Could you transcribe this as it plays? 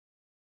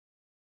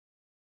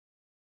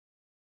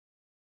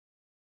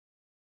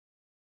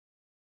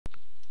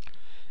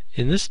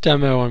In this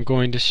demo, I'm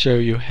going to show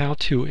you how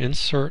to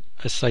insert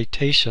a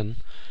citation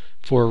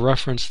for a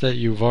reference that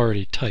you've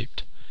already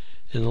typed.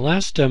 In the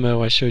last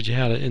demo, I showed you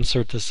how to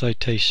insert the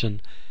citation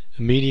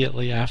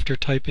immediately after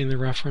typing the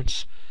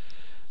reference.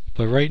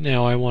 But right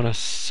now I want to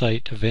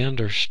cite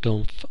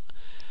Vanderstumpf,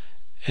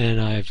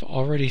 and I've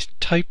already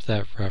typed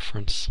that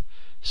reference.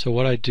 So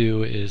what I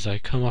do is I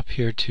come up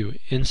here to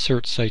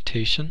Insert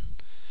Citation,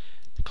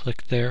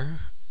 click there,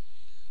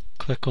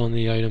 click on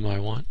the item I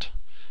want.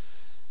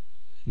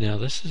 Now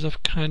this is a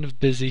kind of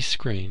busy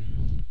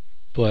screen,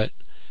 but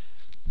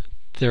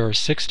there are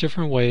 6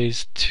 different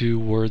ways to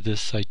word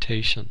this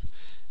citation.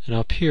 And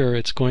up here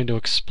it's going to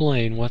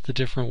explain what the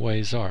different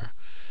ways are.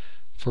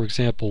 For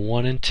example,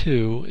 1 and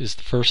 2 is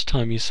the first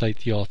time you cite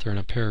the author in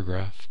a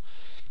paragraph.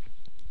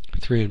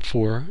 3 and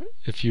 4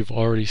 if you've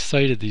already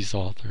cited these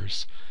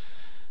authors.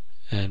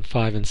 And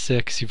 5 and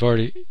 6 you've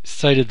already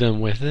cited them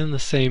within the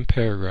same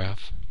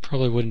paragraph.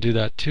 Probably wouldn't do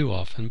that too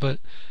often, but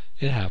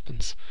it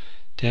happens.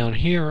 Down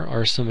here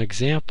are some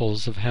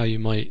examples of how you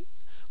might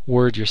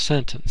word your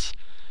sentence.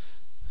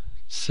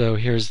 So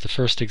here's the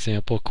first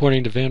example.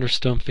 According to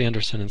Vanderstumpf,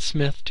 Anderson, and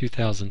Smith,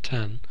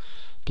 2010,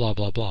 blah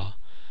blah blah.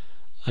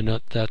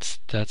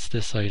 That's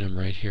this item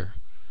right here.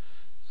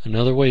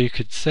 Another way you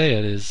could say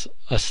it is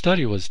a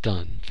study was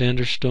done.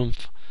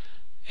 Vanderstumpf,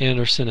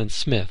 Anderson, and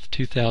Smith,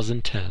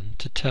 2010,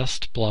 to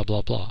test blah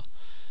blah blah.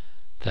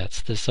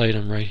 That's this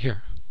item right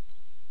here.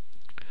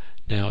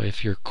 Now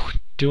if you're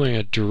doing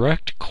a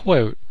direct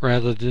quote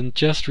rather than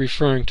just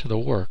referring to the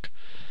work,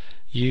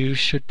 you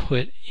should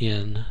put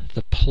in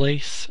the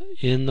place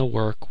in the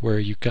work where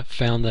you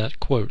found that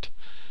quote.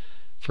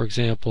 For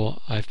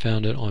example, I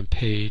found it on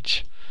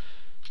page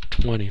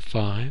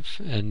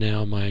 25, and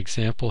now my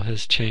example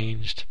has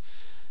changed,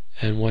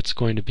 and what's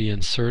going to be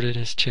inserted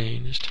has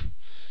changed.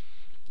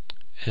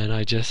 And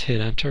I just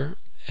hit enter,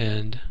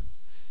 and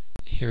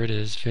here it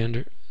is,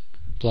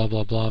 blah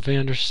blah blah,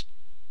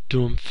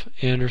 Vanderstumpf,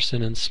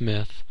 Anderson, and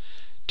Smith,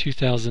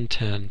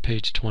 2010,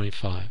 page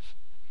 25.